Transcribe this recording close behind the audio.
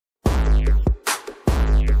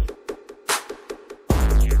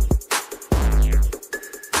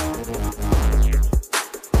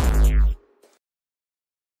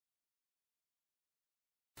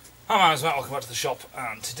Hi guys, welcome back to the shop,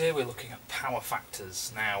 and today we're looking at power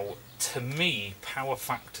factors. Now, to me, power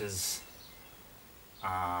factors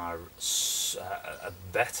are a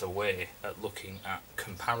better way at looking at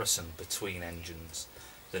comparison between engines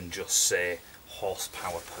than just, say,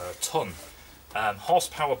 horsepower per tonne.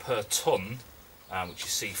 Horsepower per tonne, which you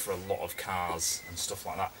see for a lot of cars and stuff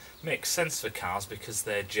like that, makes sense for cars because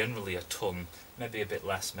they're generally a tonne, maybe a bit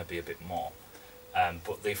less, maybe a bit more,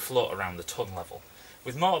 but they float around the tonne level.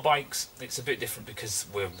 With motorbikes, it's a bit different because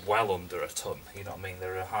we're well under a tonne, you know what I mean?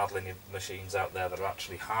 There are hardly any machines out there that are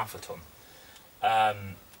actually half a tonne.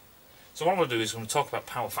 So what I'm going to do is I'm going to talk about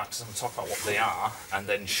power factors, I'm going to talk about what they are, and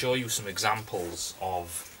then show you some examples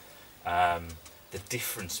of the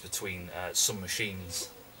difference between some machines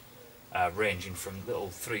ranging from little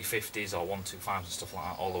 350s or 125s and stuff like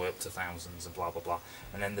that, all the way up to thousands and blah blah blah.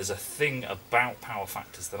 And then there's a thing about power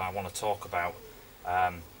factors that I want to talk about,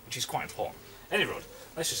 which is quite important. Anyway,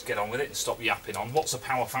 let's just get on with it and stop yapping on. What's a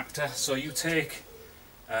power factor? So you take,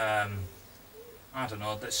 I don't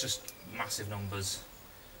know, that's just massive numbers,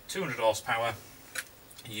 200 horsepower,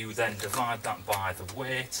 you then divide that by the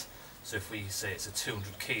weight. So if we say it's a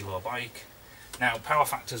 200 kilo bike, now power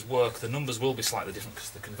factors work, the numbers will be slightly different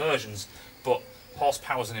because of the conversions, but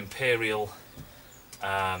horsepower is an imperial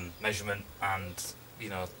measurement, and you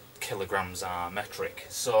know, kilograms are metric.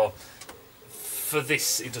 So for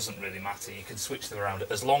this, it doesn't really matter, you can switch them around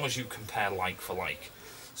as long as you compare like for like.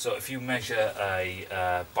 So if you measure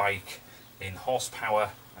a bike in horsepower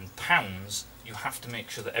and pounds, you have to make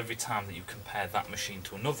sure that every time that you compare that machine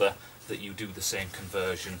to another, that you do the same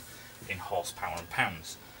conversion in horsepower and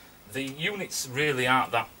pounds. The units really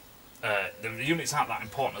aren't that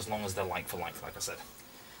important as long as they're like for like I said.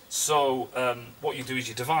 So what you do is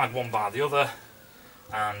you divide one by the other,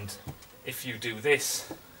 and if you do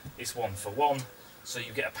this, it's 1 for 1. So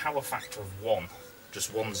you get a power factor of 1,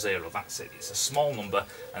 just 10, that's it. It's a small number,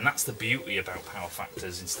 and that's the beauty about power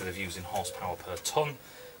factors instead of using horsepower per tonne,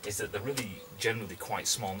 is that they're really generally quite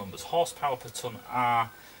small numbers. Horsepower per tonne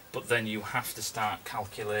are, but then you have to start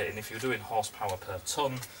calculating. If you're doing horsepower per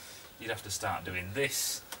tonne, you'd have to start doing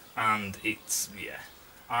this, and it's, yeah,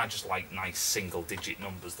 I just like nice single digit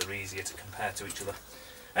numbers, they're easier to compare to each other.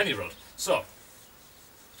 Anyway, so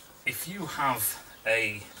if you have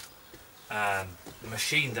a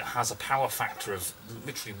machine that has a power factor of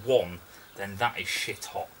literally 1, then that is shit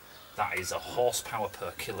hot. That is a horsepower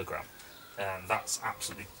per kilogram. That's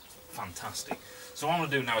absolutely fantastic. So what I'm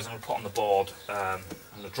going to do now is I'm going to put on the board, I'm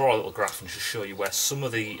going to draw a little graph and just show you where some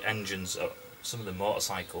of the engines, some of the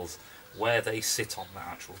motorcycles, where they sit on that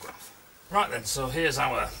actual graph. Right then, so here's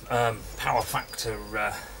our power factor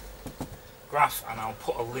graph, and I'll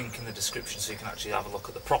put a link in the description so you can actually have a look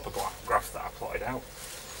at the proper graph that I plotted out.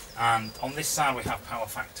 And on this side we have power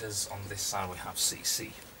factors, on this side we have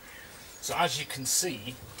CC. So as you can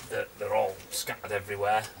see, that they're all scattered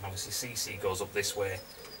everywhere, and obviously CC goes up this way,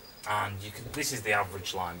 and you can, this is the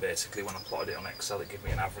average line basically. When I plotted it on Excel, it gave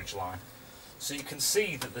me an average line. So you can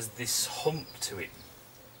see that there's this hump to it.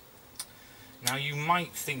 Now you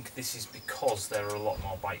might think this is because there are a lot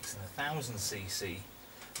more bikes in 1000cc,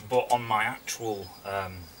 but on my actual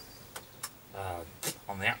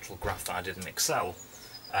on the actual graph that I did in Excel,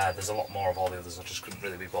 there's a lot more of all the others. I just couldn't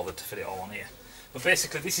really be bothered to fit it all on here. But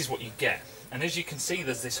basically this is what you get, and as you can see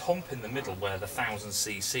there's this hump in the middle where the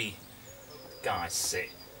 1000cc guys sit,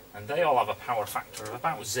 and they all have a power factor of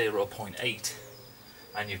about 0.8,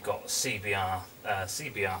 and you've got CBR,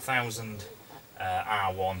 CBR 1000,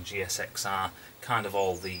 R1, GSXR, kind of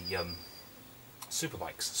all the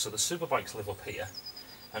superbikes. So the superbikes live up here,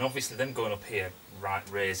 and obviously them going up here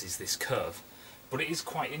raises this curve. But it is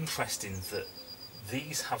quite interesting that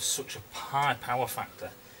these have such a high power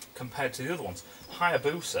factor compared to the other ones.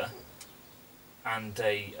 Hayabusa and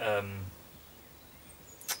a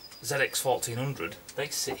ZX1400, they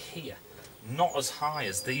sit here, not as high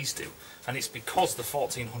as these do, and it's because the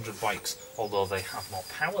 1400 bikes, although they have more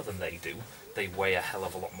power than they do, they weigh a hell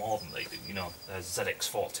of a lot more than they do. You know,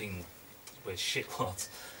 ZX14 weighs shitloads,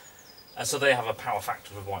 and so they have a power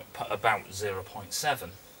factor of about 0.7.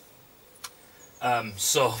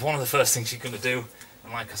 So one of the first things you're going to do,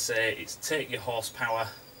 and like I say, is take your horsepower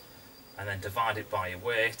and then divide it by your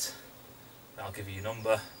weight. That'll give you your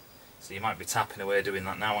number. So you might be tapping away doing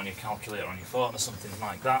that now on your calculator on your phone or something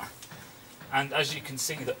like that. And as you can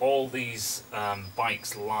see that all these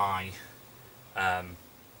bikes lie,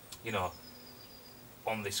 you know,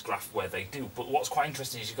 on this graph where they do. But what's quite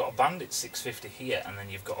interesting is you've got a Bandit 650 here, and then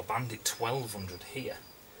you've got a Bandit 1200 here.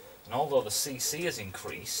 And although the CC has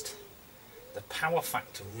increased, the power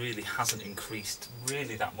factor really hasn't increased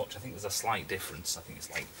really that much. I think there's a slight difference. I think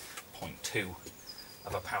it's like 0.2.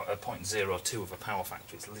 of a 0.02 of a power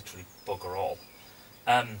factor. It's literally bugger all.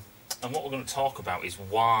 And what we're going to talk about is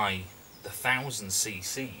why the 1000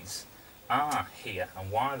 cc's are here and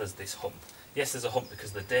why there's this hump. Yes, there's a hump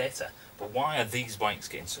because of the data, but why are these bikes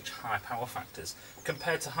getting such high power factors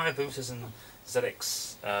compared to Hayabusas and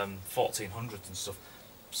ZX 1400s and stuff?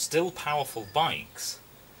 Still powerful bikes,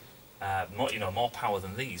 more power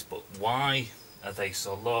than these, but why are they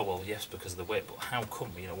so low? Well, yes, because of the weight, but how come?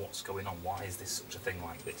 What's going on? Why is this such a thing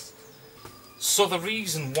like this? So the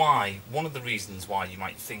reason why, one of the reasons why you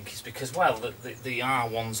might think is because, well, the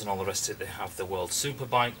R1s and all the rest of it, they have the World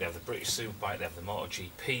Superbike, they have the British Superbike, they have the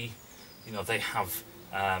MotoGP, they have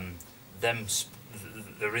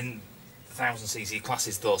they're in 1000cc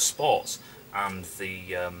classes, those sports, and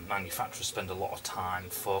the manufacturers spend a lot of time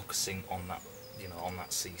focusing on that, on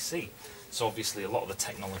that CC. So obviously a lot of the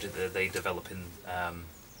technology that they develop in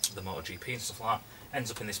the MotoGP and stuff like that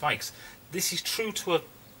ends up in these bikes. This is true to a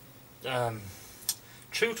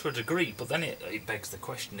degree, but then it begs the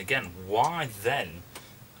question again: why then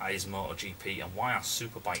is MotoGP and why are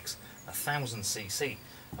superbikes 1000cc?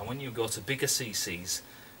 And when you go to bigger CCs,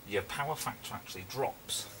 your power factor actually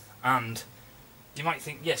drops. And you might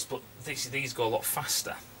think, yes, but these go a lot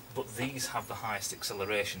faster, but these have the highest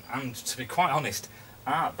acceleration, and to be quite honest,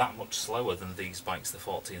 aren't that much slower than these bikes, the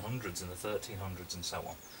 1400s and the 1300s and so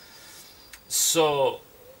on. So,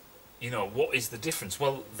 what is the difference?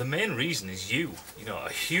 Well, the main reason is a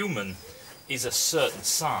human is a certain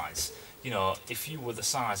size. If you were the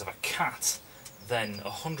size of a cat, then a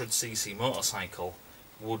 100cc motorcycle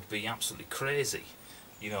would be absolutely crazy,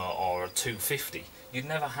 or a 250. You'd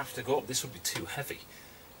never have to go up, this would be too heavy.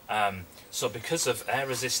 So because of air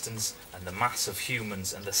resistance and the mass of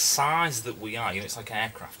humans and the size that we are, it's like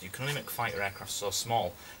aircraft, you can only make fighter aircraft so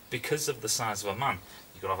small because of the size of a man.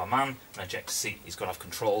 You've got to have a man, an ejector seat, he's got to have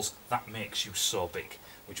controls, that makes you so big,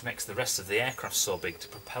 which makes the rest of the aircraft so big to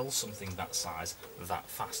propel something that size, that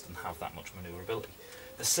fast, and have that much manoeuvrability.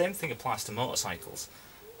 The same thing applies to motorcycles.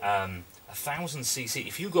 1000cc,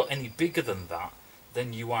 if you got any bigger than that,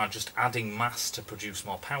 then you are just adding mass to produce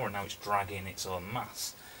more power. Now it's dragging its own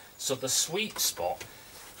mass. So the sweet spot,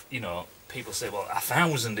 people say, well,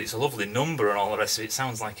 1000, it's a lovely number and all the rest of it. It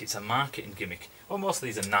sounds like it's a marketing gimmick. Well, most of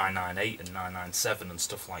these are 998 and 997 and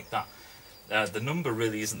stuff like that. The number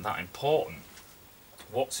really isn't that important.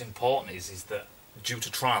 What's important is that due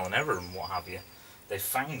to trial and error and what have you, they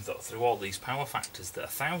found that through all these power factors that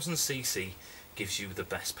 1000cc gives you the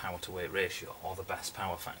best power to weight ratio, or the best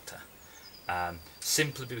power factor.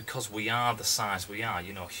 Simply because we are the size we are.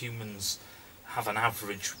 Humans have an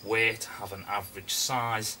average weight, have an average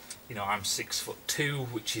size. I'm 6'2",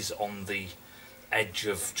 which is on the edge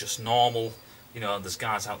of just normal. There's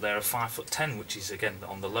guys out there of 5'10", which is again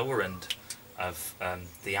on the lower end of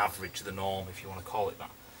the average, the norm, if you want to call it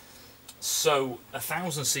that. So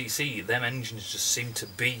 1000cc, them engines just seem to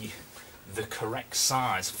be the correct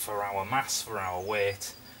size for our mass, for our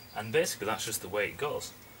weight, and basically that's just the way it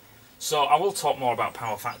goes. So I will talk more about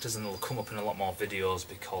power factors, and they'll come up in a lot more videos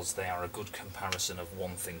because they are a good comparison of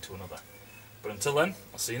one thing to another. But until then,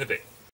 I'll see you in a bit.